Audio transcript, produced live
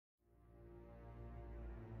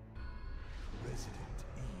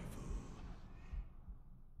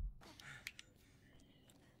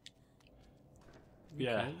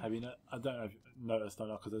Yeah, have you? I don't know if you noticed or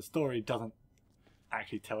not, because the story doesn't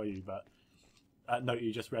actually tell you. But that note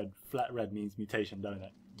you just read, flat red means mutation, don't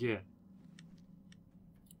it? Yeah.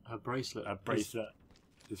 Her bracelet. Her bracelet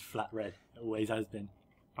is flat red. It always has been.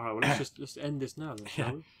 All right. Well, let's end this now, then,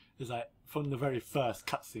 shall we? It's like from the very first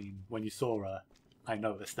cutscene when you saw her, I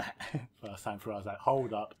noticed that first time through. I was like,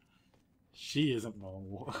 hold up, she isn't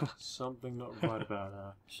normal. Something not right about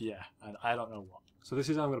her. Yeah, and I don't know what. So this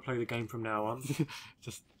is how I'm going to play the game from now on.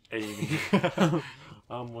 Just aiming.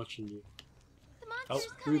 I'm watching you. The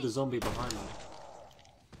Through the zombie behind me.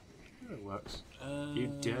 Yeah, it works. You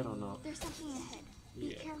dead or not? There's something ahead.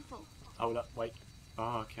 Be careful. Hold up, wait.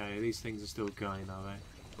 Oh, okay, these things are still going, are they?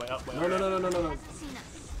 Wait up, wait No, up. no, no, no, no, no, no. Hasn't seen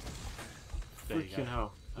us. There you Freaking go.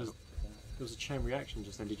 hell. There was a chain reaction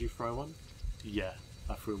just then. Did you throw one? Yeah,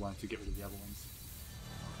 I threw one to get rid of the other ones.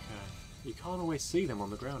 Okay. You can't always see them on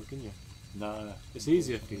the ground, can you? No. It's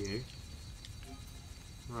easier for you.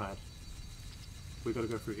 Right. We got to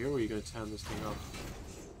go through here, or are you going to turn this thing off?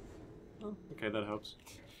 Oh, okay, that helps.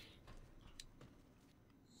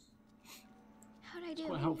 How'd I do?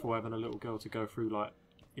 Quite helpful having a little girl to go through, like,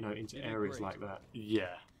 you know, into areas like that. Yeah,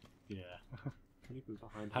 yeah. Can you be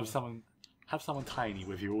behind Have her? someone tiny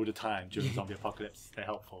with you all the time during the zombie apocalypse. They're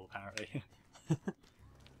helpful, apparently.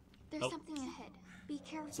 There's something ahead. Be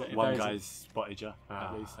careful. it- One That is guy's spotted you,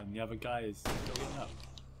 at least, and the other guy is still getting up.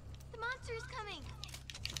 The monster's coming.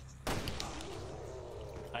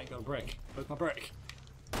 I ain't got a brick. Where's my brick?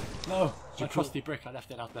 No! My trusty brick, I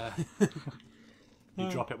left it out there. You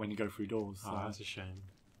drop it when you go through doors. So. Oh, that's a shame.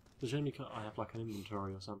 It's a shame you can't have, like, an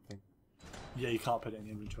inventory or something. Yeah, you can't put it in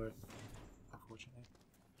the inventory, unfortunately.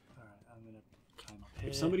 Alright, I'm gonna climb up here.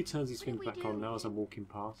 If somebody turns these What things do we back do? on now as I'm walking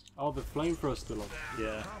past... Oh, the flamethrower's still on.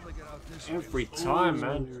 Yeah. Every time,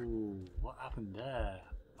 man. Ooh, what happened there?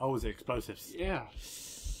 Oh, was it explosives? Yeah.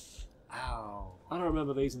 Ow. I don't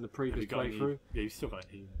remember these in the Have previous you got any? playthrough. Yeah, you've still got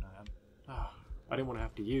it. I didn't want to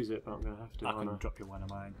have to use it, but I'm going to have to. I can aren't drop you one of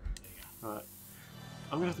mine. There you go. Right.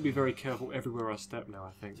 I'm going to have to be very careful everywhere I step now,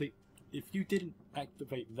 I think. See, if you didn't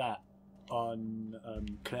activate that on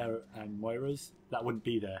Claire and Moira's, that wouldn't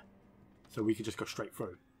be there. So we could just go straight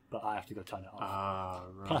through. But I have to go turn it off. Ah,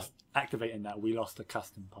 right. Plus, activating that, we lost the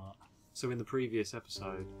custom part. So in the previous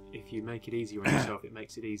episode, if you make it easier on yourself, it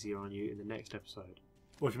makes it easier on you in the next episode.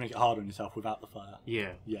 Or if you make it harder on yourself without the fire.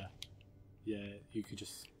 Yeah. Yeah. Yeah, you could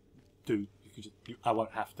just do... I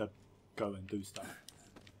won't have to go and do stuff.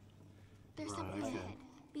 There's Right, something okay. ahead.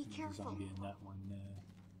 Be careful. Zombie in that one there.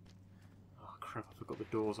 Oh crap, I forgot the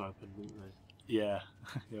doors open, didn't they? Yeah.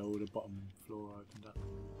 Yeah, all the bottom floor opened up.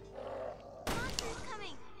 The monster's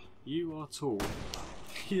coming. You are tall.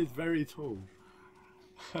 He is very tall.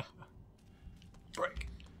 Break.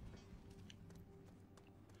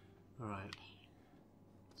 Alright.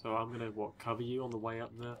 So I'm going to, what, cover you on the way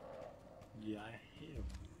up there? Yeah, I hear him.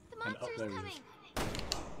 The And up monster's there he coming.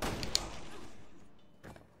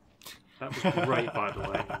 That was great, by the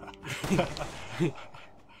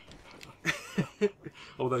way.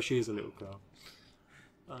 Although she is a little girl.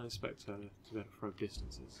 I expect her to be able to throw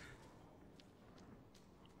distances.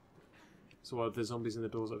 So are there zombies in the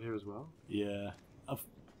doors up here as well? Yeah.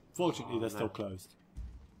 Fortunately, they're still no. closed.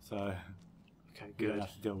 So, Okay, we don't good.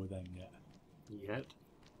 have to deal with them yet. Yet?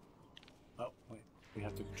 Oh, wait. We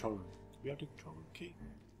have the control room. Do we have the control room key?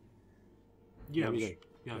 Yeah, we we do. do.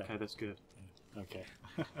 Yeah, okay, that's good. Yeah. Okay.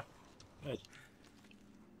 Good.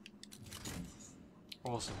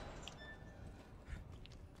 Awesome.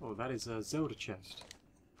 Oh, that is a Zelda chest.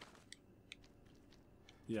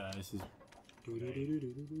 Yeah, this is...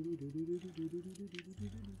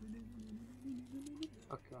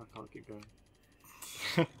 Okay, I can't keep going.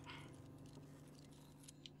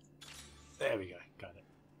 There we go. Got it.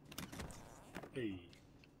 Hey.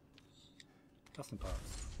 Custom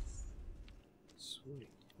parts. Sweet.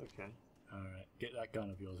 Okay. Alright, get that gun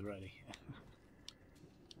of yours ready.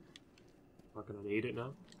 Am I gonna need it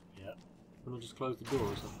now? Yep. Can I just close the door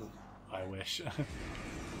or something? I wish.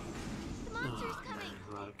 The monster's coming.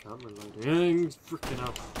 Right, okay, I'm reloading. Freaking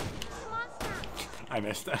hell. The monster. I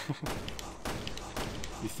missed.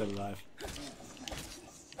 He's still alive.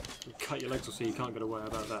 You cut your legs off so you can't get away. How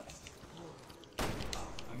about that?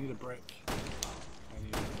 I need a brick. I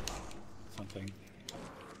need something.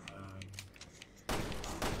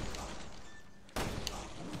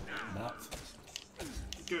 That.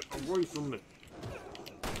 Get away from me.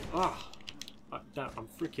 Ah! Damn, I'm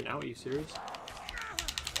freaking out. Are you serious?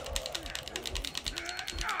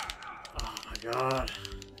 Oh my god.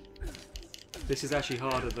 This is actually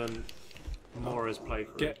harder than Mora's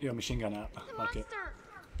playthrough. Get your machine gun out. The Fuck it. monster.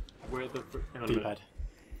 Where the hang on a minute. D-pad.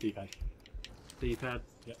 D-pad. D-pad.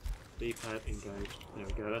 Yep. D-pad engaged. There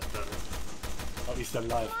we go, that's better. Oh, he's still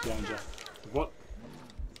alive behind you. What?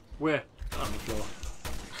 Where? On the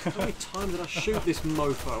floor. How many times did I shoot this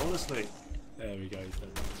mofo, honestly? There we go, he's dead.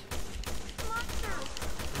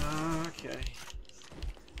 Monster! Okay.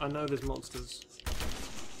 I know there's monsters.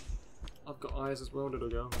 I've got eyes as well, little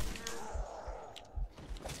girl.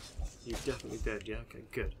 You're definitely dead, yeah? Okay,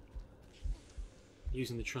 good.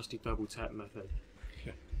 Using the trusty double tap method.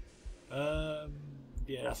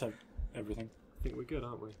 Yeah, that's everything. I think we're good,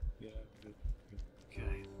 aren't we? Yeah, good.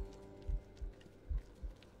 Okay.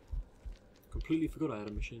 Completely forgot I had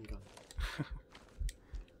a machine gun.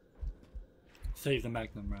 Save the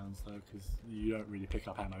Magnum rounds though, because you don't really pick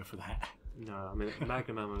up ammo for that. No, I mean,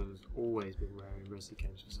 Magnum ammo has always been rare in Resi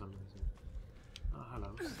games for some reason. Oh, hello,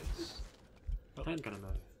 what's this? Handgun ammo.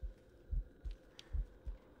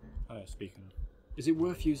 Oh, speaking of. Is it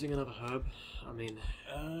worth using another herb? I mean,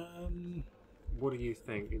 Um, what do you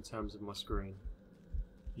think in terms of my screen?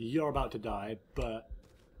 you're about to die, but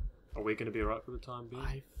Are we going to be alright for the time being?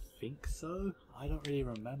 I think so. I don't really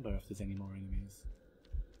remember if there's any more enemies.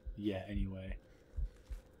 Yeah, anyway.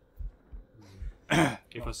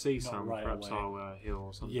 If I see not some, right perhaps away. I'll heal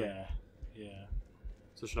or something. Yeah, yeah,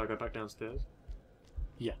 So should I go back downstairs?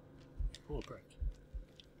 yeah. Oh, a brick.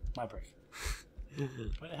 My brick.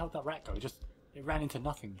 Where the hell did that rat go? It ran into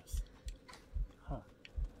nothingness. Huh.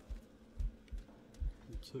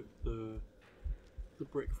 You took the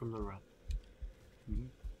brick from the rat. Mm-hmm.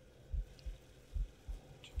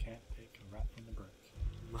 You can't take a rat from the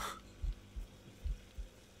brick.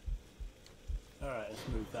 Alright, let's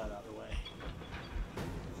move that out of the way.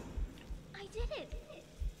 I did it!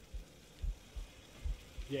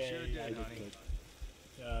 Yeah, Sure I did, did honey.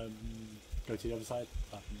 good. Go to the other side.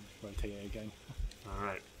 I can rotate it again.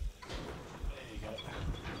 Alright. There you go.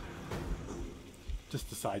 Just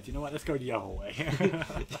decide, you know what, let's go the other way.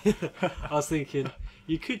 I was thinking,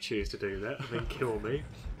 you could choose to do that and then kill me.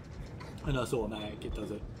 And that's automatic, it does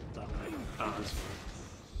it that way. Oh, that's fine.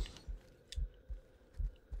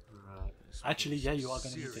 Alright. Actually, yeah, you are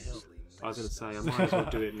going to need to heal. I was going to say, I might as well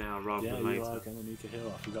do it now rather Yeah, than you later. are going to need to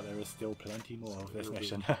heal. I forgot there is still plenty more of this It'll be-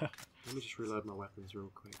 mission. Let me just reload my weapons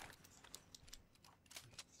real quick.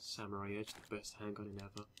 Samurai Edge, the best handgun in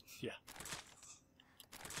ever. Yeah.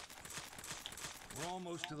 We're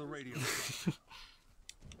almost to the radio.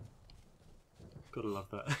 Gotta love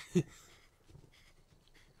that.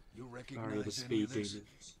 You Barrier the recognize any speed of this? demon.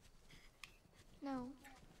 No.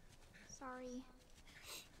 Sorry.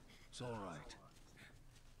 It's all right.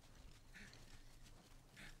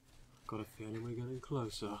 Got a feeling we're getting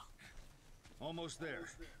closer. Almost there.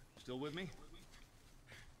 Still with me?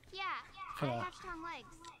 Yeah, I have strong legs.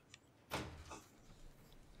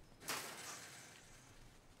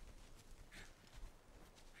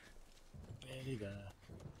 Nearly there.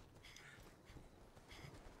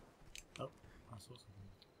 Oh, I saw something.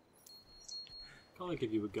 Can't I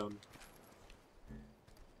give you a gun?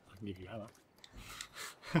 I can give you ammo.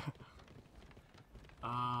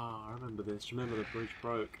 Ah, I remember this. Remember the bridge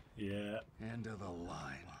broke. Yeah. End of the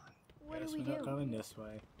line. What Guess do we we're not do? going this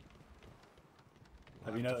way.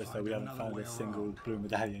 Have We'll you have to noticed that find we haven't another found way a single around. blue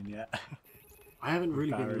medallion yet? I haven't really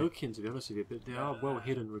been Barry. looking, to be honest with you, but they are well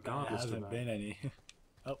hidden There regardless of hasn't that. been any.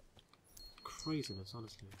 Oh, Craziness,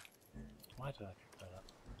 honestly. why did I pick that up?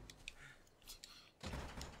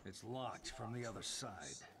 It's locked from the other side.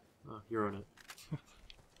 Oh, you're on it.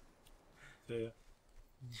 See ya.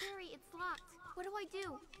 Jerry, it's locked. What do I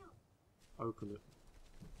do? Open it.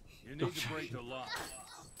 You need to break the lock.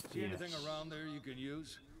 See Yes. anything around there you can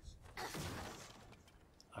use?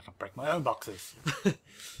 I can break my own boxes.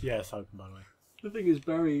 Yeah, it's open by the way. The thing is,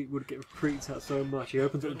 Barry would get freaked out so much. He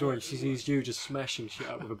opens up the door and she sees you just smashing shit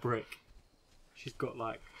up with a brick. She's got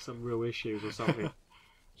like some real issues or something.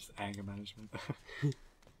 Just anger management.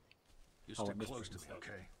 You Oh, stick and this close to one's me,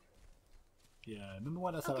 okay? Yeah, remember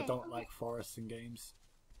when I said I Okay. don't like forests in games?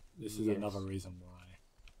 This is Yes. another reason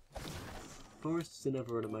why. Forests are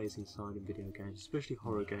never an amazing sign in video games, especially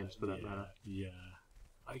horror games for that matter. Yeah.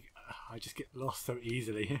 I just get lost so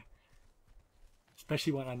easily.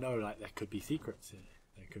 Especially when I know like there could be secrets here.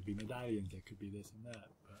 There could be medallions, there could be this and that.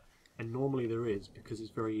 But And normally there is, because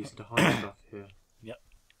it's very easy to hide stuff here. yep.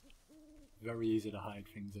 Very easy to hide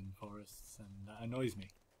things in forests and that annoys me.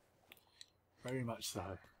 Very much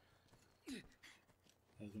so.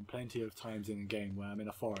 There's been plenty of times in a game where I'm in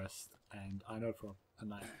a forest and I know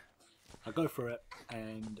I go for it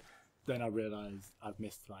and then I realise I've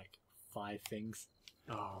missed like 5 things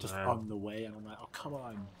Oh, just man. on the way and I'm like, oh come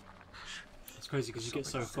on. It's crazy because you get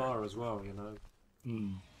so far as well, you know.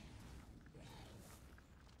 Mm.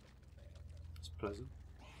 It's pleasant.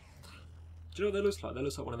 Do you know what they look like? They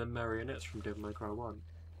look like one of the marionettes from Devil May Cry 1.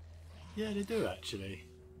 Yeah, they do actually.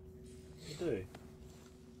 They do.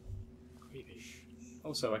 Creepy.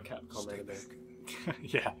 Also a Capcom enemy.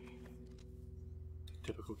 Yeah.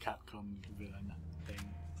 Typical Capcom villain thing.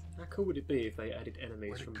 How cool would it be if they added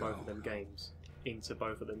enemies from both of them games into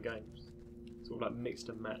both of them games? Sort of like mixed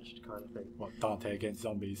and matched kind of thing. What, Dante against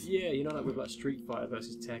zombies? Yeah, you know, like with like Street Fighter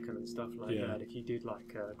versus Tekken and stuff like Yeah. that. If you did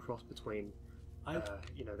like a cross between,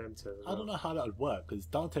 you know, them two. As I don't know how that would work, because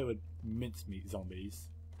Dante would mincemeat zombies.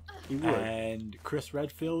 He would. And Chris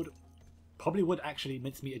Redfield probably would actually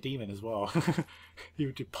mincemeat a demon as well. He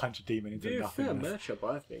would just punch a demon into It'd be a fair nothingness. matchup,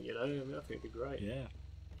 I think, you know. I mean, I think it'd be great. Yeah.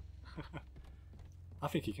 I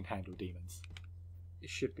think he can handle demons. He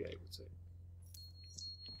should be able to.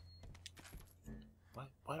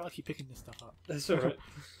 Why do I keep picking this stuff up? That's alright.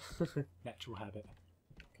 Natural habit.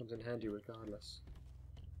 Comes in handy regardless.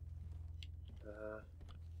 Are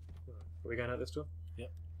we going out this door?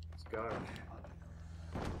 Yep. Let's go.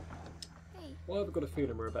 Hey, Well, I've got a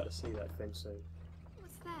feeling we're about to see that thing soon.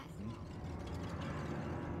 what's that?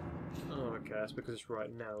 Oh, okay, that's because it's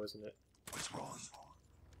right now, isn't it? What's wrong?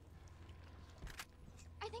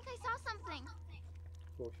 I think I saw something.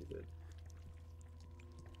 Of course you did.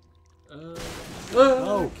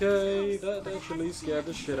 Okay, that actually scared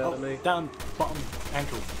the shit out of me. Down, bottom,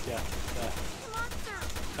 ankle. Yeah, there. The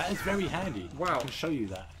monster. That is very handy. Wow. I can show you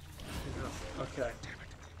that. Okay.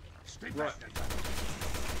 Right.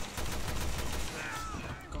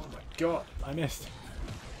 Oh my god. I missed.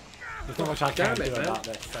 There's not much I can Damn it, do man. about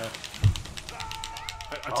this. So.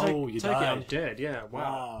 Oh, you take it, I'm died. dead, yeah, wow.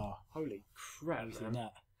 Wow. Holy crap, I've seen man.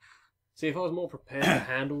 that. See, if I was more prepared to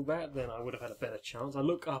handle that, then I would have had a better chance. I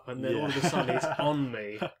look up and then all of a sudden it's on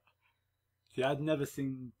me. See, I'd never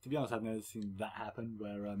seen, to be honest, I've never seen that happen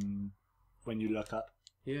where, when you look up.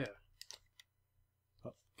 Yeah.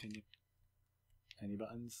 Oh, can you? Any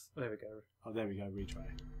buttons? There we go. Oh, there we go, retry.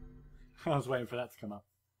 I was waiting for that to come up.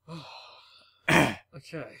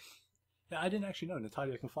 Okay. Yeah, I didn't actually know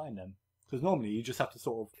Natalia can find them. Because normally you just have to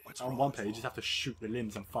sort of, on one page, you just have to shoot the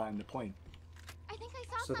limbs and find the point. I think I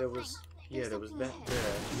saw So something. there was, yeah, There's there was something that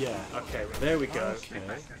ahead. there. Yeah. Okay, well, there we go. Okay.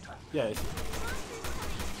 Yeah, it's,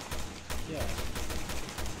 yeah.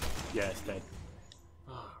 Yeah, it's dead.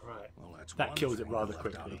 Ah, right. Well, that's That one kills it thing rather left out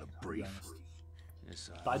of quickly, the to be brief. honest. This,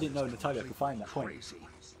 But I didn't know Natalia could find that point. crazy.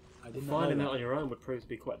 I didn't Finding know that on your own would prove to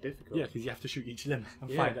be quite difficult. Yeah, because you have to shoot each limb and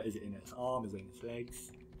Yeah. find out is it in its arm, is it in its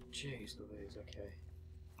legs. Jeez Louise,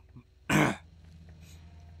 okay.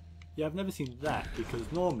 Yeah, I've never seen that because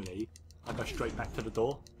normally I go straight back to the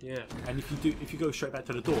door, Yeah. and if you go straight back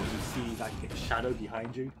to the door, you see like a shadow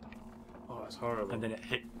behind you, Oh, that's horrible. and then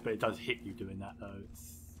it does hit you doing that though.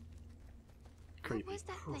 It's creepy. What was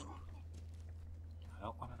that thing? I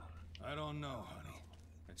don't want to know. I don't know, honey.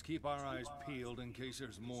 Let's keep our eyes peeled in case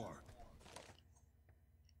there's more.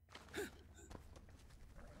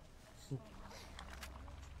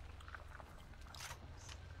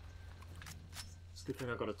 It's a good thing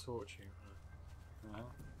I got a torch here.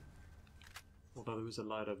 Although there is a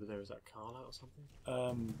light over there, is that Carla or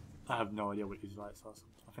something? I have no idea what these lights are.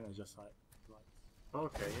 I think they're just like lights. Oh,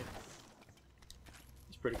 okay, yeah.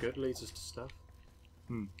 It's pretty good, leads us to stuff.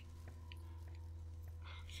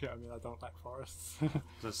 Yeah, I mean I don't like forests.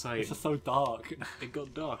 As I say, It's just so dark. it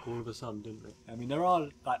got dark all of a sudden, didn't it? I mean there are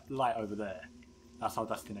like light over there. That's our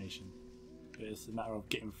destination. It's a matter of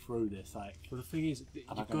getting through this. Like, Well, the thing is, I you've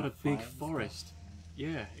got gonna a big find stuff? forest.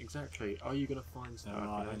 Yeah, exactly. Are you going to find stuff? there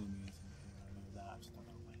are you know? enemies in here. I know that. I just don't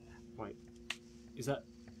know where. Wait, is that...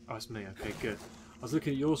 Oh, it's me. Okay, good. I was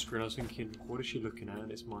looking at your screen, I was thinking, what is she looking at?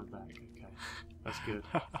 And it's my back. Okay, that's good.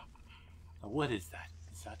 Now, what is that?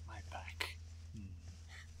 Is that my back?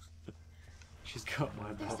 She's got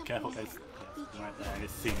my back. Oh, careful, it's right there.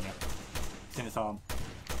 It's seeing it. It's in its arm.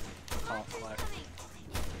 Oh, like,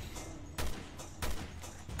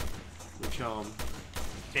 Which arm?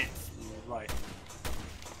 it's right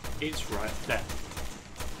It's right. there.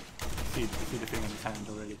 You see the thing in his hand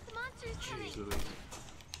already. The monster's coming. Jeez Louise.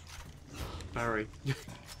 Barry.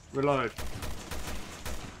 Reload.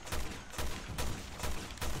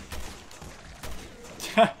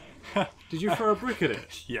 Did you throw a brick at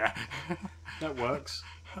it? Yeah. That works.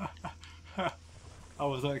 I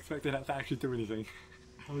was not expecting that to actually do anything.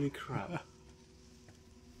 Holy crap.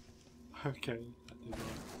 Okay, that did work.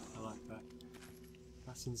 I like that.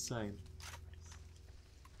 That's insane.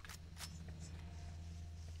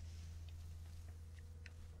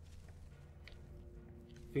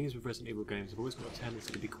 Things with Resident Evil games have always got a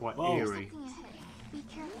tendency to be quite Whoa. eerie. Something ahead. Be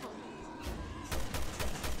careful.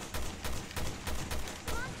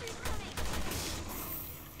 The monster's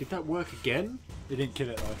coming. Did that work again? It didn't kill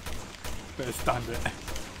it though. But it stunned it.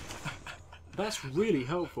 That's really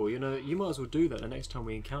helpful. You know, you might as well do that the next time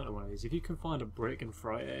we encounter one of these. If you can find a brick and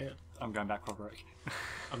throw it at it, I'm going back for a brick.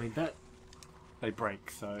 I mean that. They break,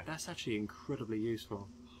 so That's actually incredibly useful.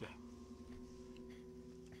 yeah.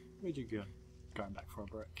 Where'd you go? Going back for a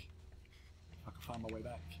brick. If I can find my way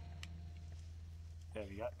back. There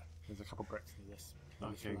we go. There's a couple bricks near this.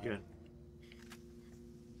 Okay, good.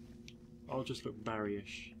 I'll just look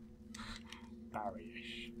Barry-ish.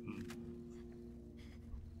 Barry-ish.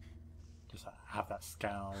 Just have that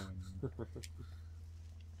scowl. And...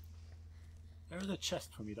 There is a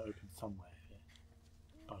chest for me to open somewhere here,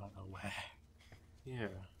 but I don't know where. Yeah.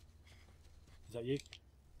 Is that you?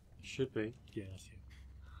 Should be. Yeah, that's you.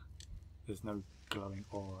 There's no glowing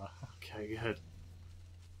aura. Okay, good.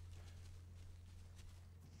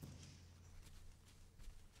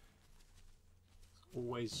 It's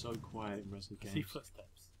always so quiet in Resident I games. see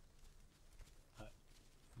footsteps.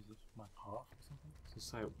 Is this my path or something? To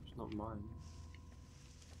say it's not mine.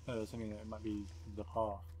 No, there's something that it might be the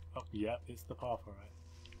path. Oh, yeah, it's the path, alright.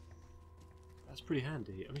 That's pretty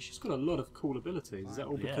handy. I mean, she's got a lot of cool abilities. Is that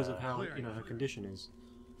all because of how, you know, her condition is?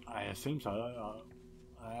 I assume so.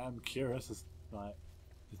 I am curious. As, like,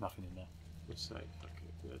 there's nothing in there. Let's say,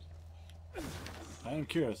 okay, good. I am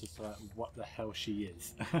curious as to like, what the hell she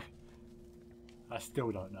is. I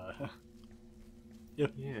still don't know.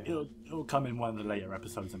 It'll come in one of the later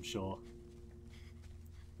episodes, I'm sure.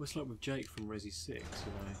 Well, it's like with Jake from Resi 6, you know.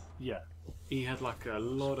 Yeah. He had like a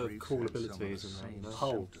lot of cool abilities and that, you know.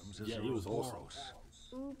 Oh, yeah, he was awesome.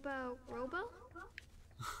 Ubo Robo?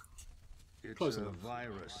 It's Close a enough.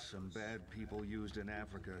 virus some bad people used in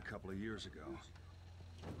Africa a couple of years ago.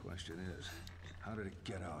 The question is, how did it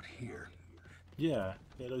get out here? Yeah,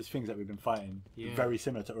 they're those things that we've been fighting. Yeah. Very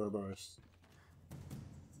similar to Ouroboros.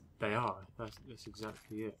 They are. That's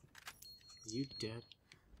exactly it. Are you dead?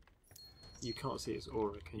 You can't see its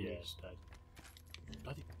aura, can you? Yeah, it's dead.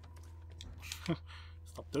 Bloody.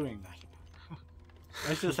 Stop doing that.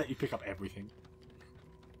 Let's just let you pick up everything.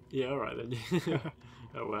 Yeah, alright then.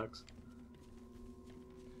 That works.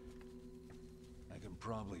 I can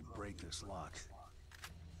probably break this lock.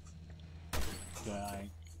 Yeah,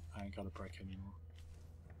 I ain't got a brick anymore.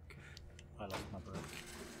 I lost my brick.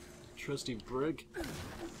 Trusty Brig.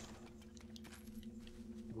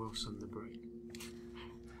 Wilson the Brig.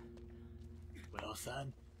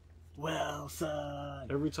 Wilson. Wilson.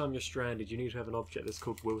 Every time you're stranded, you need to have an object that's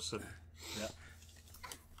called Wilson. Yeah.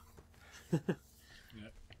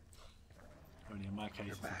 Yep. Only in my case,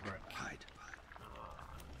 You're it's a back. brick. Hide.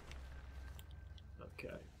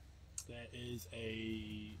 Okay. There is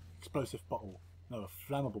a explosive bottle. No,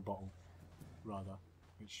 a flammable bottle, rather,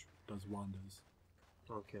 which does wonders.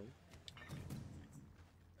 Okay.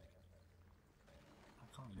 I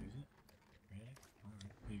can't use it. Really?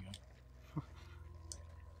 Alright, here you go.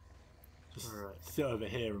 Just Alright. sit over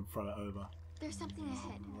here and throw it over. There's something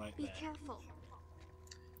ahead. Right Be there. careful.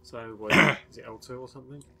 So, what, is it L2 or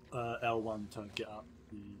something? L1 to get up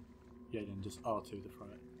the... Yeah, then just R2 to throw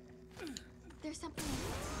it. There's something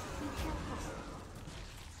ahead. Be careful.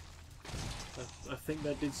 I think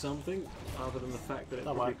that did something, other than the fact that it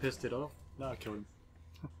That probably worked. pissed it off. No, I killed him.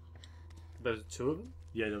 There's two of them?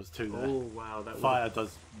 Yeah, there was two there. Oh, wow. That Fire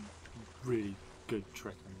does really good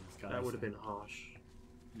trick on these guys. That would have been harsh.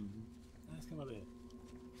 Let's come over here.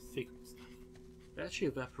 Secret stuff. They actually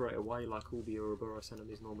evaporate away like all the Ouroboros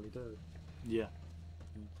enemies normally do. Yeah.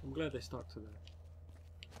 I'm glad they stuck to that.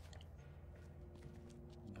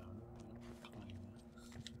 No, I'm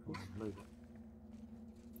not playing that. Move it.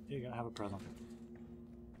 Here you go, have a present.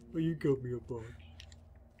 Well, you got me a bunch.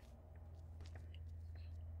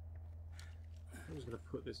 I'm just going to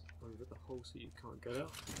put this over the hole so you can't get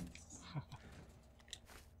out.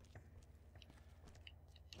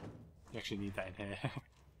 You actually need that in here.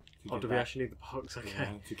 Oh, do we actually need the box? Okay. Yeah,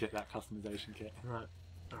 to get that customization kit. Right.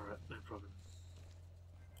 Alright, no problem.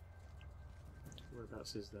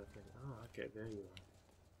 Whereabouts is that thing? Oh, okay, there you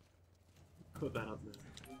are. Put that up there.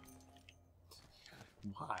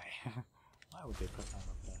 Why? Why would they put that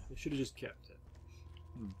up there? They should have just kept it.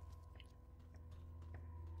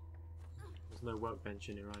 There's no workbench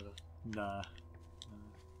in here either. Nah.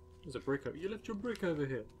 There's a brick over. You left your brick over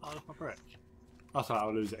here. Oh, that's my brick. Oh, sorry,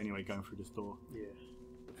 I'll lose it anyway going through this door. Yeah.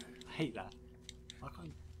 I hate that. Why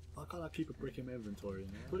can't I keep a brick in my inventory? You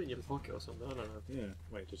know? Put it in your pocket or something. I don't know. Yeah.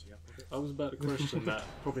 Wait, does you have pocket? I was about to question that.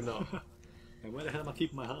 Probably not. And where the hell am I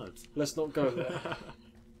keeping my herbs? Let's not go there.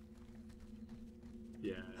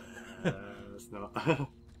 Yeah, that's not.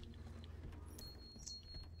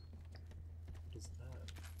 What's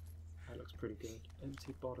that? That looks pretty good.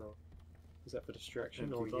 Empty bottle. Is that for distraction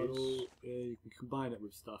Empty or bottle, use? yeah, you can combine it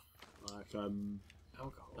with stuff. like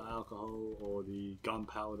Alcohol. the alcohol or the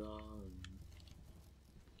gunpowder. And...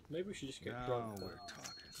 Maybe we should just get Now drunk. we're Then.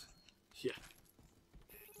 talking. Yeah.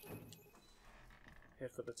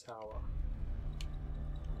 Head for the tower.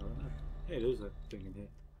 I don't know. Hey, there's a thing in here.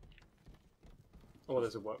 Oh,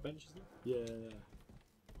 there's a workbench, isn't there? Yeah.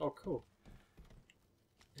 Oh, cool.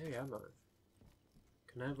 Hey, ammo.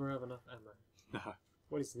 Can never have enough ammo. Nah.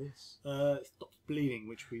 What is this? It stops bleeding,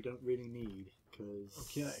 which we don't really need because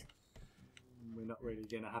Okay. we're not really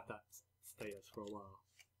gonna have that status for a while.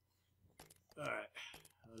 All right,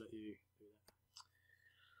 I'll let you do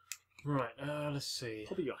that. Right, let's see.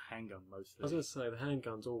 Probably your handgun I mostly. was going to say, the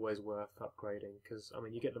handgun's always worth upgrading, because, I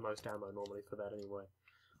mean, you get the most ammo normally for that anyway.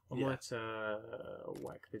 I Yeah. might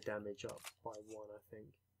whack the damage up by 1, I think.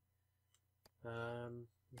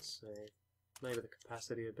 Let's see. Maybe the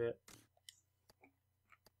capacity a bit.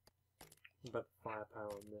 What about the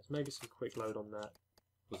firepower on this? Maybe some quick load on that.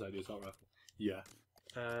 Was that the assault rifle? Yeah.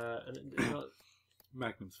 And it's not,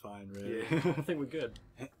 Magnum's fine, really. yeah, I think we're good.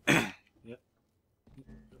 Yep.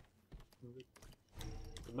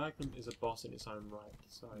 The Magnum is a boss in its own right,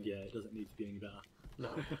 so... Yeah, it doesn't need to be any better. No.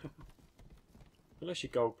 Unless you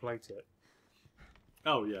gold plate it.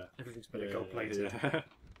 Oh yeah. Everything's better gold plated. Yeah.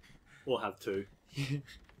 We'll have 2.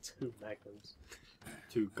 2 Magnums.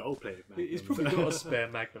 2 gold-plated Magnums. He's probably got a spare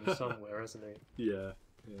Magnum somewhere, hasn't he? Yeah.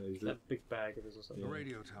 Yeah, he's That big bag of his or something. The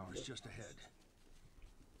radio tower's just ahead.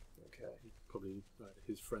 Okay. probably like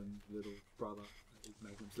his friend's little brother, his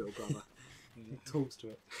Magnum's little brother. He talks to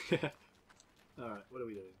it. Yeah. Alright, what are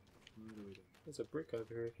we doing? What are we doing? There's a brick over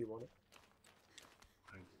here if you want it.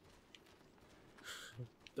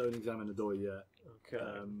 Don't examine the door yet. Okay.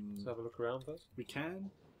 Let's have a look around first. We can,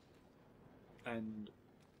 and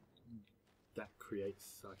that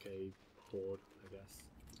creates like a horde, I guess.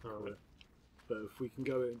 Alright. But if we can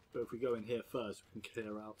go in, if we go in here first, we can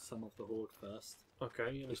clear out some of the horde first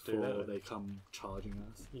Okay, yeah, let's do before that. they come charging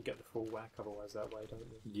us. You get the full whack otherwise that way, don't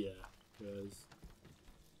you? Yeah, because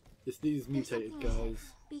it's these There's mutated something ahead.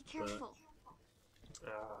 guys. Be careful.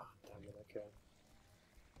 Ah, damn it, okay.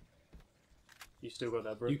 You still got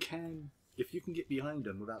that brick? You can, if you can get behind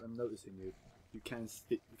them without them noticing you, you can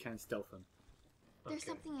stealth them. There's Okay.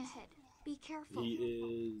 something ahead. Be careful. He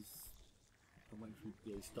is. I'm waiting for.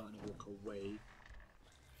 Yeah, he's starting to walk away.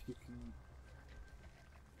 If you can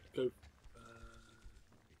go.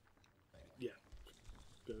 Yeah,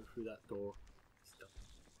 go through that door. Stealth.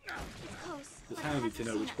 It's close. It's but it handy to hasn't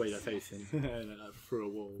know seen which way they're us. facing, and through a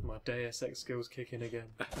wall. My Deus Ex skills kicking again.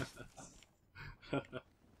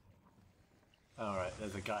 Alright,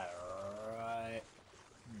 there's a guy right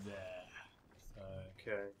there. So,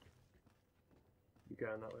 Okay. You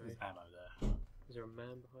going that way? there's ammo there. Is there a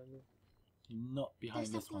man behind me? Not behind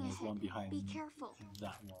There's this something one, there's ahead. one behind Be careful.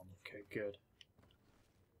 that one. Okay, good.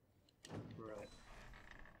 Right.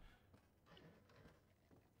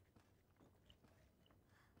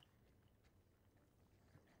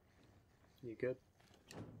 You good?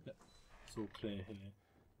 It's all clear here.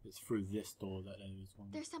 It's through this door that there is one.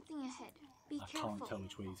 There's something ahead. Be I careful. can't tell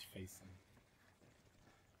which way he's facing.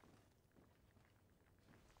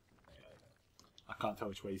 I can't tell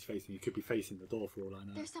which way he's facing. He could be facing the door for all I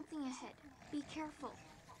know. There's something ahead. Be careful.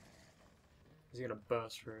 Is he gonna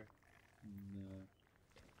burst through? No.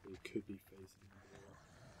 He could be facing the door.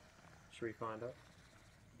 Should we find out?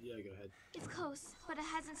 Yeah, go ahead. It's close, but it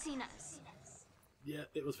hasn't seen us. Yeah,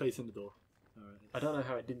 it was facing the door. Alright. I don't know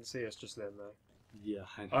how it didn't see us just then though. Yeah,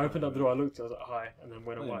 I know. I opened up the door, I looked, I was like, hi, and then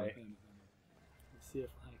went Wait a away. minute, wait a minute. Let's see if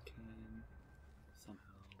I can somehow.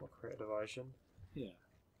 What create a diversion? Yeah.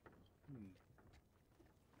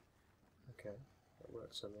 Okay, that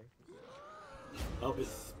works for me. Oh,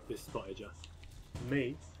 it's spotted you.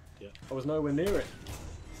 Me? Yeah. I was nowhere near it.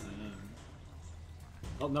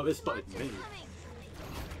 Oh no, it spotted Monster's me.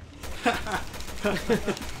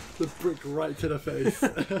 coming. The brick right to the face.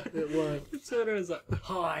 It worked. It turned around and was like,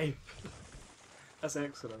 hi! That's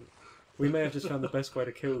excellent. We may have just found the best way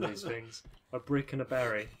to kill these things. A brick and a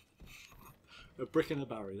berry. A brick and a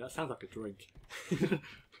berry. That sounds like a drink.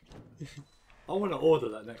 I want to order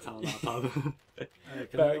that next time I'm at a pub.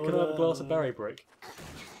 Can I have a glass of berry brick?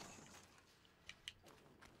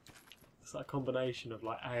 It's like a combination of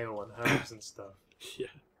like ale and herbs and stuff. Yeah.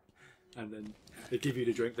 And then they give you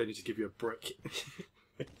the drink, then they just give you a brick.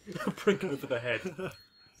 A brick over the head.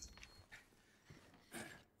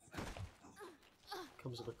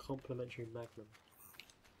 Comes with a complimentary magnum.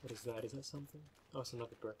 What is that? Is that something? Oh, it's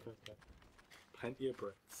another brick. Okay. Plenty of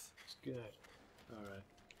bricks. It's good. Alright.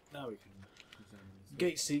 Now we can examine this.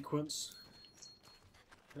 Gate sequence.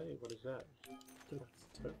 Hey, what is that?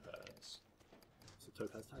 Topaz. It's a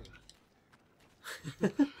topaz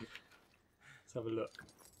tiger. Let's have a look.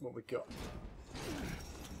 What we got?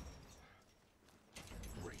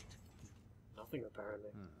 Great. Nothing apparently.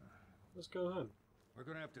 Let's go home. We're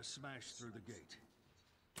gonna have to smash through the gate.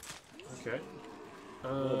 Okay.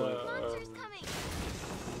 Monsters coming!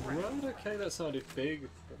 Right, okay, that sounded big.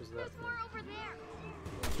 What was that? There's more over there!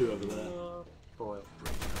 Two over there. Boil.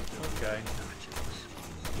 Okay.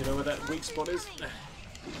 You know where that weak spot is?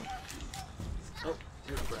 Oh,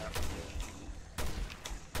 crap.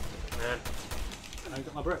 Man. I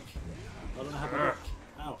got my brick. I don't have my brick.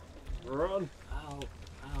 Ow. Run! Ow.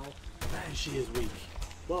 Ow. Man, she is weak.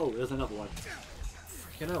 Whoa, there's another one.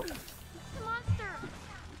 Freaking hell. The monster!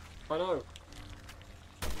 I know.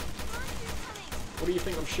 Monster's coming! What do you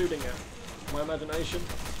think I'm shooting at? My imagination?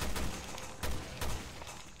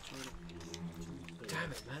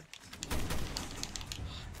 Damn it, man.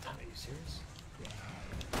 Damn, are you serious?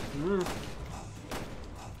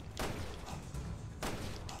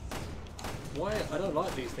 Why? I don't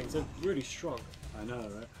like these things. They're really strong. I know,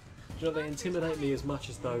 right? You know, they intimidate me as much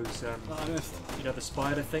as those, Honest. you know, the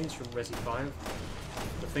spider things from Resi 5?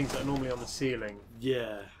 The things that are normally on the ceiling,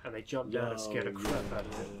 Yeah. and they jump down and scare the crap out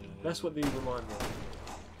of you. That's what these remind me of. I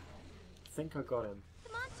think I got him. The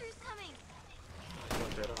monster's coming! He's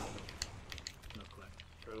not dead, aren't I? Not quite.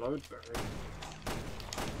 Reload berry.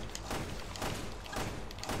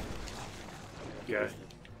 Okay, Okay.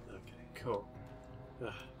 cool.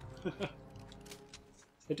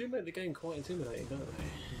 They do make the game quite intimidating, don't they?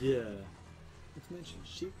 Yeah. Not to mention,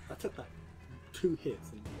 I took like 2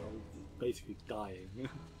 hits and I was basically dying.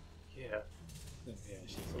 Yeah. Yeah,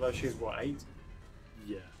 she's. Although she's, what, 8?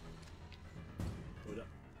 Yeah. Hold up.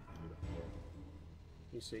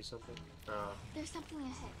 You see something? Ah, There's something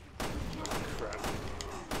ahead. crap.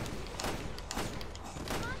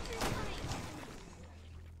 The monster's coming!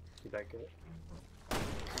 Did that get it?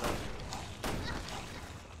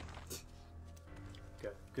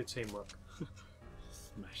 Okay, good teamwork.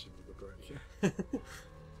 Smash him with a brick.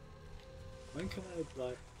 When can I,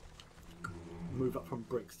 like, move up from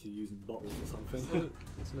bricks to using bottles or something? I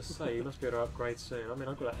was going to say, you must be able to upgrade soon. I mean,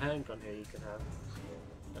 I've got a handgun here you can have.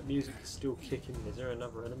 That music is still kicking. Is there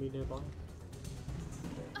another enemy nearby?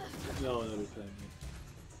 No, they'll be playing me.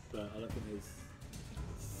 But I don't think there's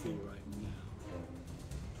C right now.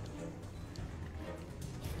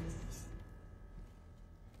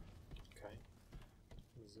 Okay.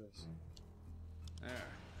 What is this? There.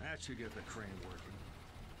 That should get the crane working.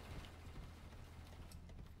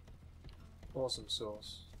 Awesome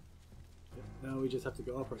sauce. Now we just have to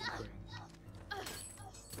go operate the crane.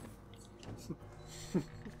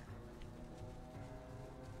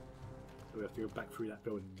 So we have to go back through that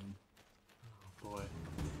building then. Oh boy.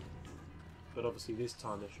 But obviously this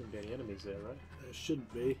time there shouldn't be any enemies there, right? There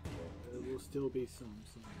shouldn't be. There will still be some.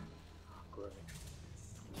 Oh, great.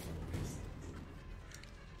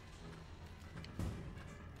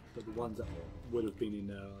 But the ones that would have been in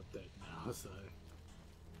there are dead now, so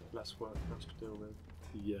Less work for us to deal with.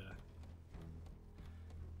 yeah.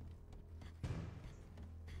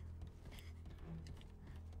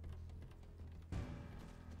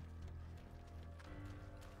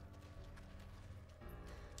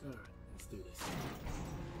 Alright, let's do this.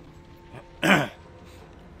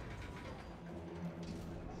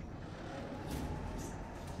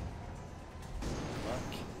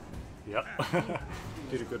 Yep.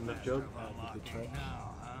 Did a good enough job. Did the trick.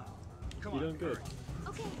 Now, huh? Come You're on, doing good.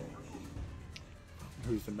 Okay,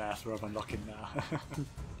 Who's the master of unlocking now?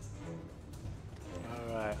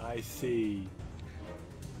 Alright, I see.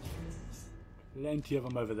 Plenty of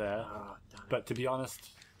them over there. Ah, damn it. But to be honest,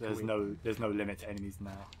 there's we- no limit to enemies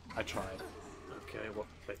now. I tried. Okay, what?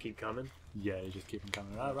 They keep coming? Yeah, they just keep them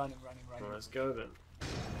coming. Ah, running. Well, let's go then.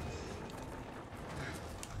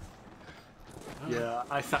 Yeah,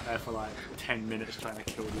 I sat there for like 10 minutes trying to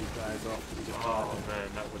kill these guys off. We just Oh man,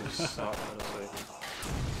 that would have sucked, honestly.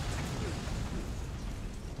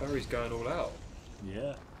 Barry's going all out.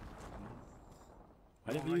 Yeah.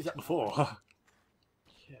 I didn't use that before.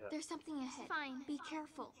 Yeah. there's something ahead. Fine, be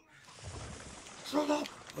careful. Shut up!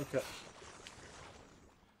 Okay.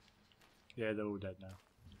 Yeah, they're all dead now.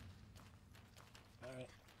 Alright.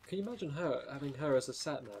 Can you imagine having her as a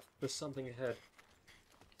sat nav? There's something ahead.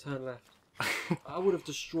 Turn left. I would have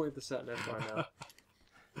destroyed the sat nav by now.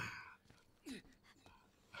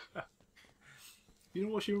 You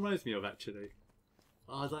know what she reminds me of actually?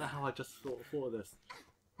 Oh, I don't know how I just thought of this.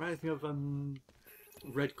 Reminds me of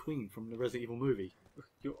Red Queen from the Resident Evil movie.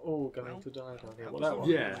 You're all going to die down here. That Well, was that a one.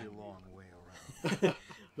 Yeah. really long way around.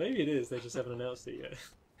 Maybe it is. They just haven't announced it yet.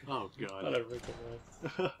 Oh I god. don't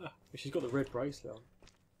recognise. She's got the red bracelet on.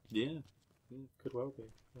 Yeah. Could well be.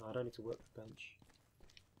 No, I don't need to work the bench.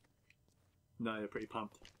 No, you're pretty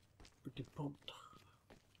pumped. Pretty pumped.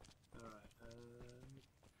 Alright,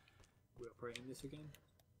 we operating this again?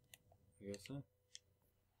 I guess so.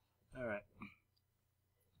 Alright.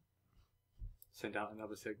 Send out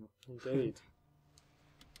another signal. Indeed.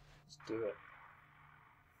 Let's do it.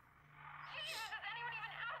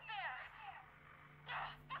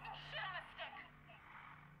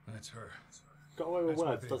 That's her. Got away with That's my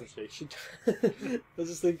words, baby. doesn't she? I was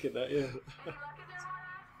just thinking that, yeah.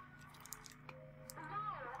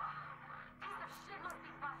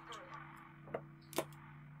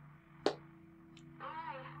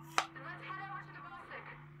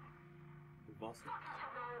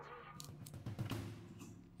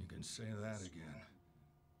 You can say that again.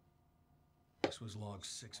 This was logged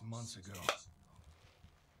 6 months ago.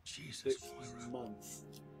 Jesus, 6 Moira. months.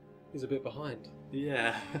 He's a bit behind.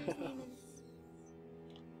 Yeah. His name is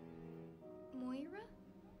Moira?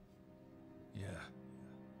 Yeah.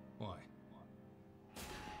 Why?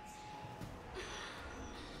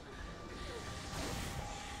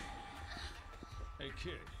 Hey,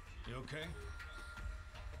 kid. You okay?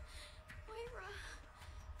 Moira.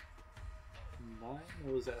 9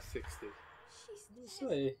 or was that 60? She's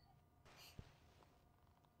Say,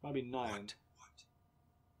 Might be 9. What?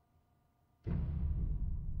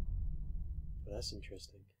 that's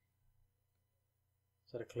interesting.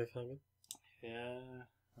 Is that a cliffhanger? Yeah,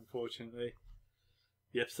 unfortunately.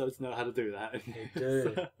 The episodes know how to do that. They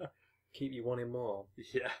do. Keep you wanting more.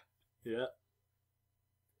 Yeah, yeah.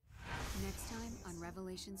 Next time on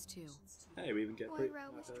Revelations 2. Hey, we even get pretty.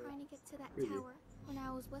 Moira was trying to get to that really? tower when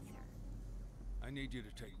I was with her. I need you to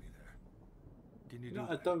take me there. Can you do No, I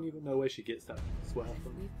that? don't even know where she gets that sweater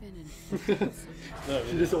from. We've been in. No,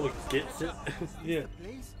 she just sort of gets it. Yeah.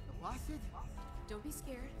 Place? Was it? Don't be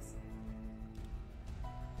scared.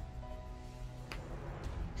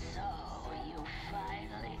 So you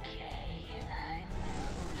finally came. I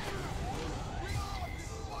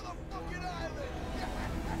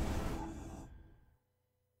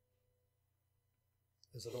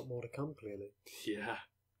There's a lot more to come, clearly. Yeah,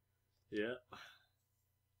 yeah.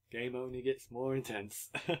 Game only gets more intense.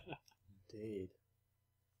 Indeed.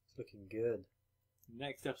 It's looking good.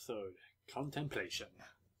 Next episode, Contemplation.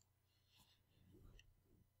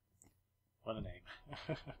 What a name.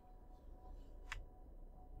 There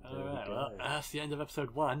we Alright, go. well, that's the end of episode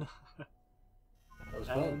 1. That was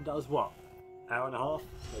And fun. that was what? Hour and a half,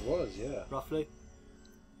 It was, yeah. roughly?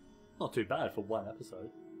 Not too bad for one episode.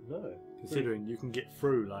 No. Considering you can get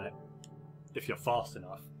through, like, if you're fast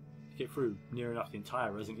enough, you get through near enough the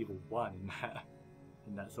entire Resident Evil 1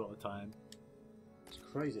 in that sort of time. It's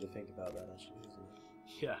crazy to think about that, actually, isn't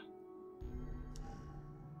it? Yeah.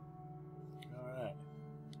 Alright.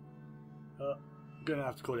 Gonna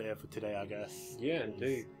have to call it here for today, I guess. Yeah,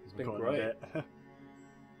 indeed. It's been Recording great. a bit.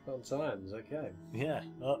 Fun times, okay. Yeah.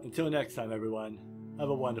 Well, until next time, everyone, have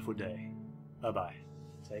a wonderful day. Bye bye.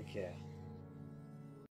 Take care.